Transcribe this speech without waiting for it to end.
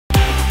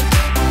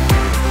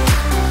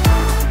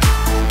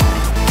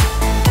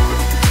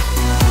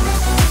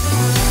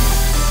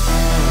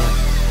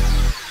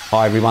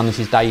Hi everyone, this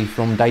is Dave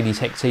from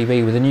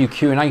DailyTechTV with a new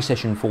Q&A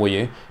session for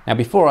you. Now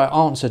before I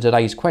answer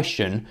today's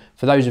question,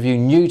 for those of you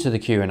new to the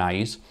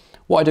Q&As,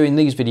 what I do in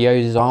these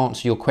videos is I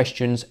answer your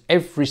questions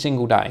every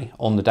single day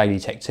on the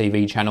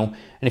DailyTechTV channel.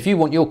 And if you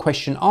want your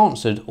question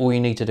answered, all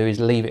you need to do is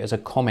leave it as a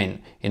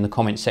comment in the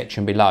comment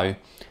section below.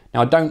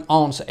 Now I don't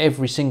answer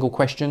every single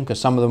question because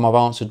some of them I've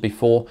answered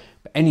before,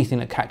 but anything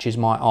that catches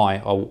my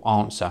eye I will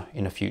answer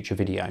in a future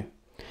video.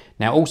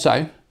 Now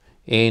also,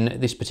 in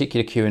this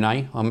particular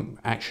Q&A, I'm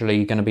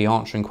actually going to be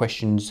answering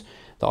questions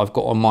that I've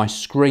got on my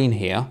screen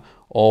here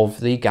of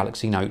the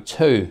Galaxy Note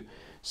 2.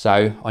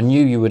 So I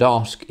knew you would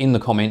ask in the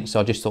comments, so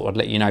I just thought I'd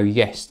let you know,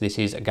 yes, this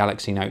is a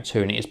Galaxy Note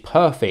 2 and it is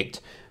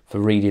perfect for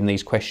reading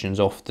these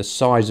questions off. The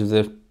size of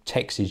the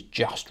text is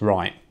just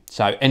right.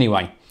 So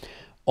anyway,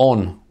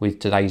 on with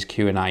today's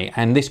Q&A.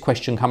 And this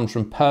question comes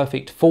from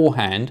Perfect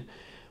Forehand.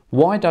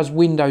 Why does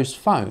Windows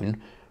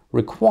Phone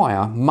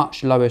require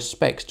much lower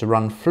specs to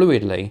run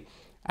fluidly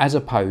as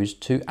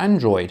opposed to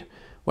Android?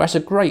 Well, that's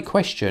a great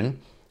question.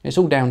 It's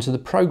all down to the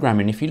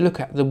programming. If you look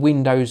at the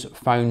Windows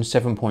Phone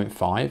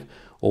 7.5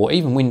 or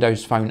even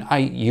Windows Phone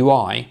 8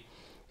 UI,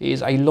 it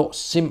is a lot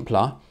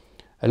simpler,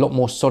 a lot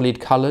more solid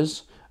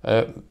colors.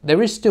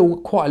 There is still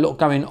quite a lot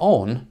going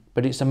on,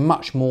 but it's a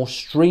much more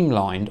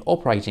streamlined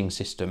operating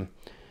system.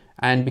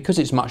 And because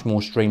it's much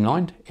more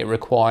streamlined, it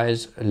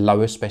requires a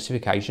lower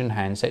specification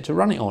handset to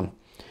run it on.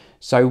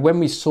 So when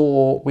we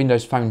saw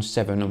Windows Phone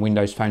 7 and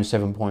Windows Phone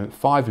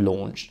 7.5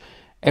 launched,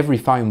 every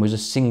phone was a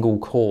single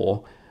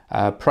core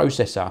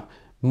processor,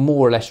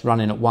 more or less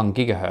running at 1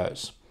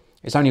 GHz.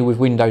 It's only with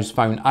Windows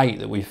Phone 8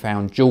 that we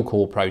found dual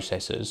core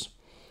processors.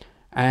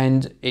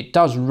 And it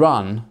does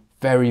run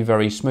very,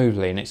 very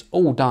smoothly, and it's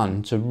all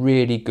done to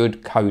really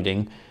good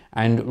coding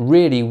and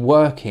really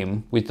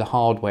working with the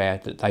hardware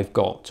that they've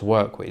got to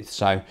work with.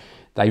 So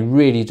they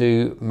really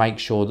do make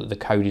sure that the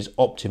code is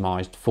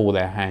optimized for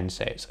their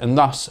handsets, and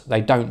thus they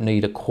don't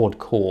need a quad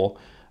core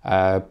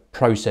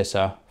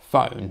processor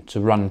phone to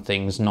run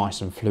things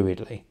nice and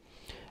fluidly.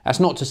 That's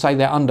not to say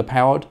they're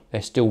underpowered,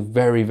 they're still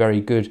very,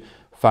 very good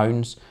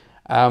phones,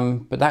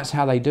 but that's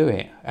how they do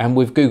it. And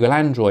with Google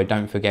Android,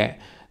 don't forget,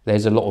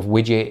 there's a lot of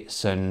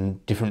widgets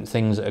and different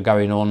things that are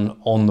going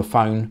on the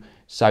phone,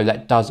 so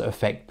that does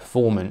affect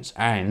performance.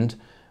 And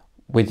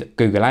with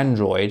Google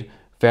Android,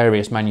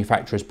 various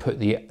manufacturers put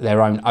their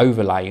own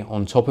overlay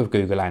on top of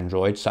Google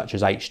Android, such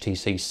as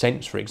HTC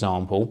Sense, for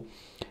example,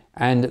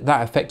 and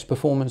that affects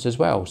performance as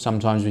well.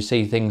 Sometimes we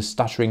see things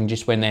stuttering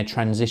just when they're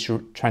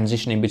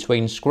transitioning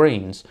between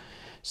screens.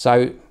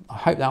 So I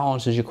hope that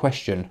answers your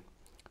question.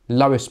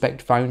 Lower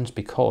spec phones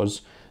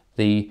because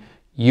the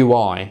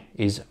UI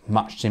is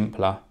much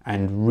simpler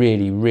and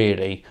really,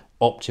 really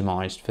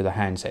optimized for the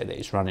handset that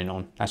it's running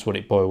on. That's what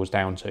it boils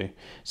down to.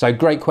 So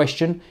great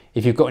question.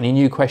 If you've got any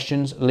new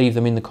questions, leave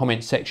them in the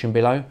comments section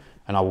below,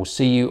 and I will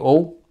see you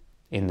all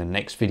in the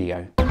next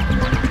video.